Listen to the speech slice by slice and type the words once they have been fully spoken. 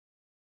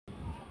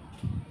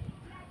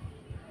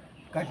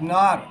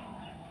kachanar,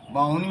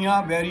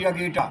 bahunia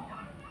bariahta,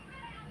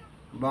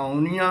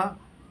 bahunia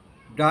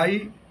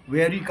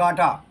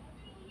dibriacata.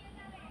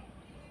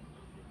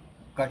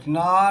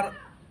 Kachanar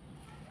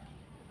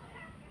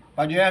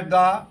possess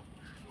the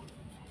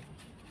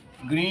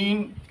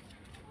green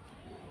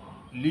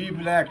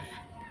leaflets.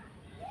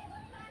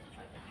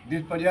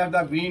 This possess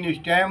the green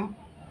stem.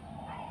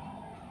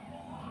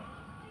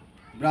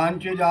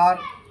 Branches are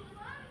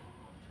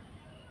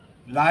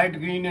light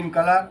green in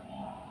color.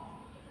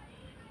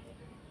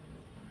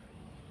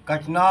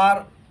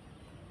 Kachanar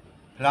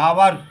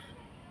flowers,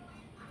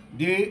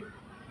 they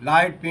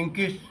light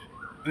pinkish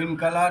in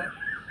color.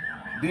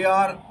 They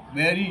are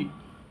very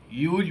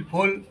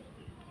useful.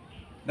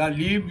 The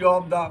leaves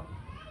of the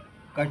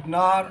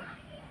kachanar,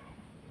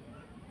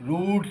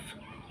 roots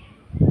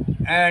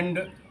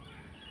and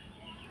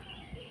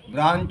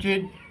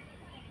branches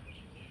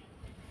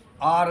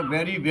are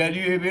very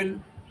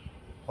valuable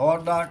for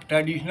the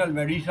traditional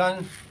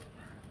medicines.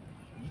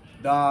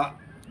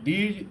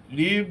 These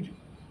leaves,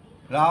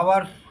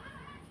 flowers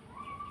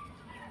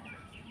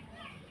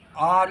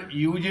are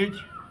used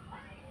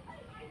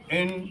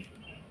in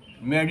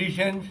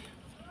medicines.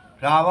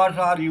 Flowers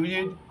are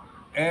used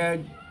as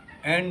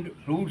and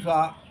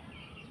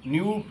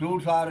new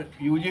fruits are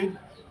used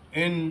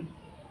in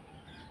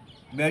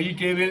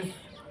vegetables.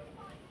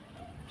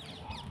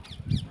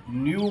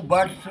 New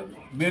buds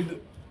with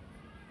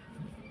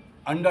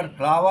under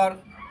flower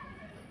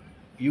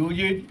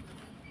used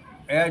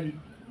as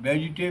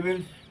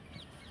vegetables.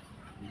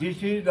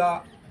 This is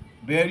a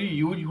very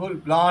useful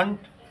plant.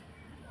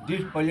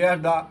 This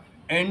possesses the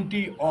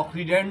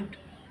antioxidant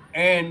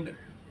and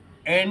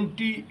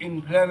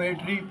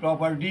anti-inflammatory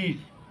properties.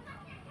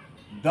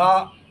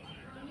 The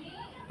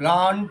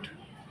plant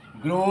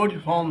grows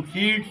from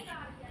seeds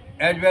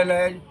as well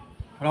as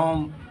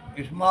from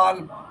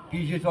small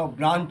pieces of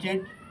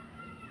branches.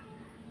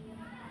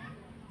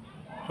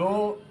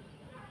 So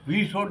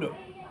we should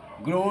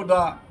grow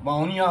the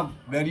bahunia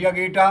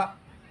bariahta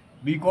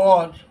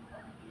because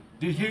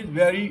this is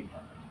very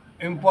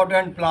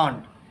important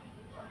plant.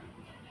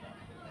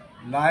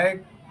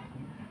 Like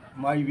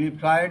my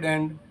website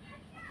and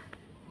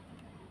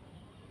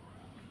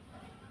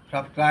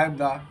subscribe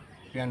the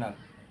channel.